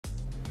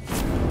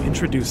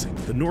Introducing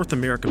the North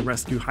American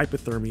Rescue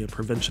Hypothermia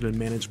Prevention and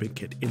Management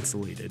Kit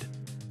Insulated.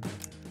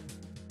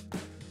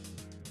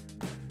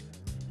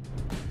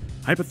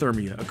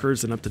 Hypothermia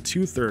occurs in up to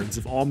 2/3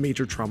 of all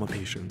major trauma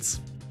patients.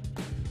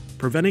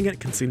 Preventing it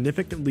can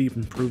significantly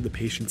improve the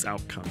patient's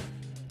outcome.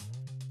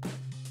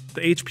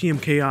 The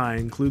HPMK-I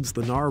includes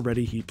the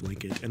NAR-ready heat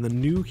blanket and the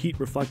new heat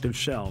reflective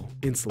shell,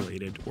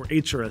 Insulated, or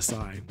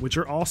HRSI, which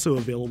are also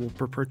available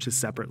for purchase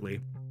separately.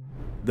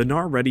 The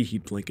NAR-ready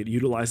heat blanket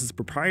utilizes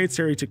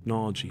proprietary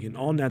technology and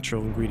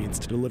all-natural ingredients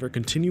to deliver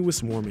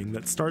continuous warming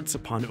that starts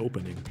upon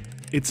opening.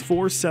 Its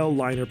 4-cell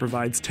liner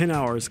provides 10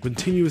 hours of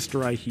continuous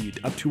dry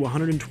heat up to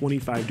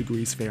 125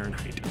 degrees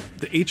Fahrenheit.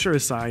 The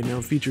HRSI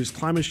now features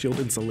Climashield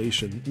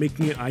insulation,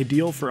 making it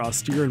ideal for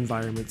austere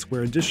environments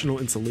where additional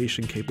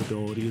insulation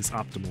capability is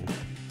optimal.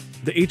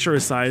 The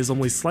HRSI is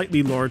only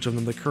slightly larger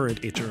than the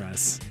current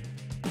HRS.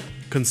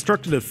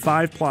 Constructed of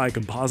 5-ply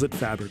composite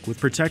fabric with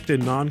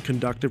protected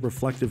non-conductive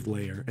reflective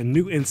layer and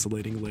new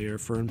insulating layer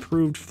for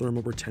improved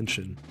thermal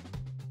retention.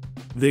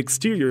 The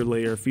exterior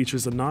layer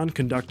features a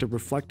non-conductive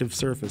reflective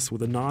surface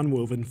with a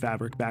non-woven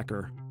fabric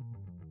backer.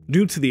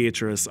 New to the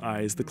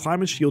HRSI is the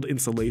Climashield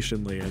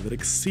insulation layer that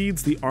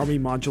exceeds the Army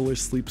Modular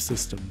Sleep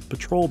System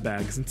patrol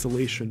bag's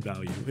insulation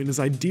value and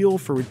is ideal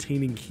for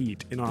retaining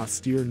heat in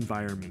austere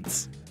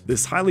environments.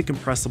 This highly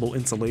compressible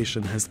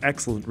insulation has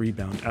excellent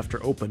rebound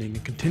after opening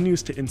and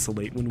continues to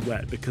insulate when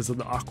wet because of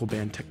the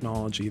Aquaband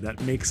technology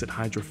that makes it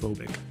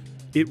hydrophobic.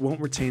 It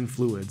won't retain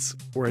fluids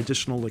or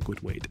additional liquid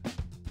weight.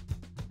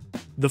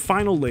 The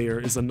final layer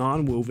is a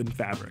non-woven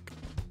fabric.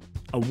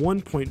 A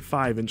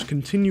 1.5-inch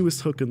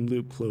continuous hook and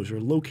loop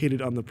closure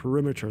located on the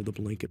perimeter of the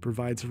blanket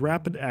provides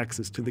rapid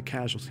access to the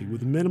casualty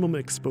with minimum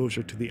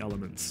exposure to the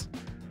elements.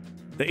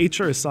 The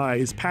HRSI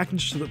is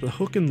packaged so that the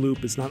hook and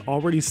loop is not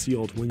already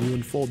sealed when you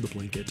unfold the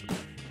blanket.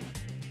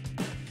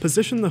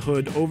 Position the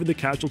hood over the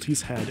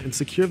casualty's head and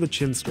secure the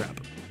chin strap.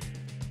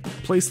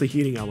 Place the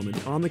heating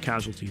element on the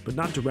casualty but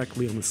not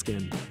directly on the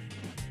skin.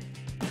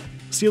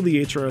 Seal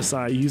the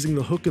HRSI using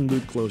the hook and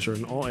loop closure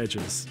on all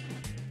edges.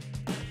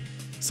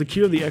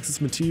 Secure the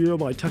excess material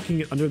by tucking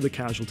it under the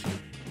casualty.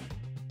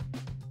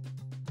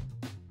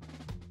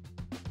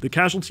 The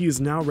casualty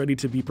is now ready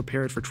to be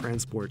prepared for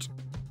transport.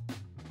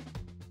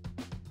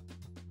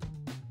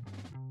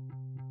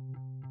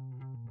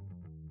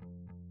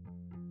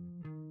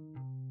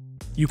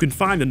 You can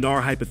find the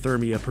NAR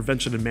Hypothermia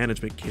Prevention and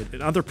Management Kit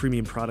and other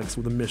premium products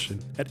with a mission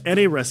at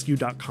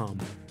narescue.com.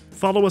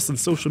 Follow us on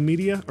social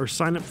media or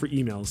sign up for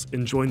emails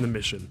and join the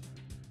mission.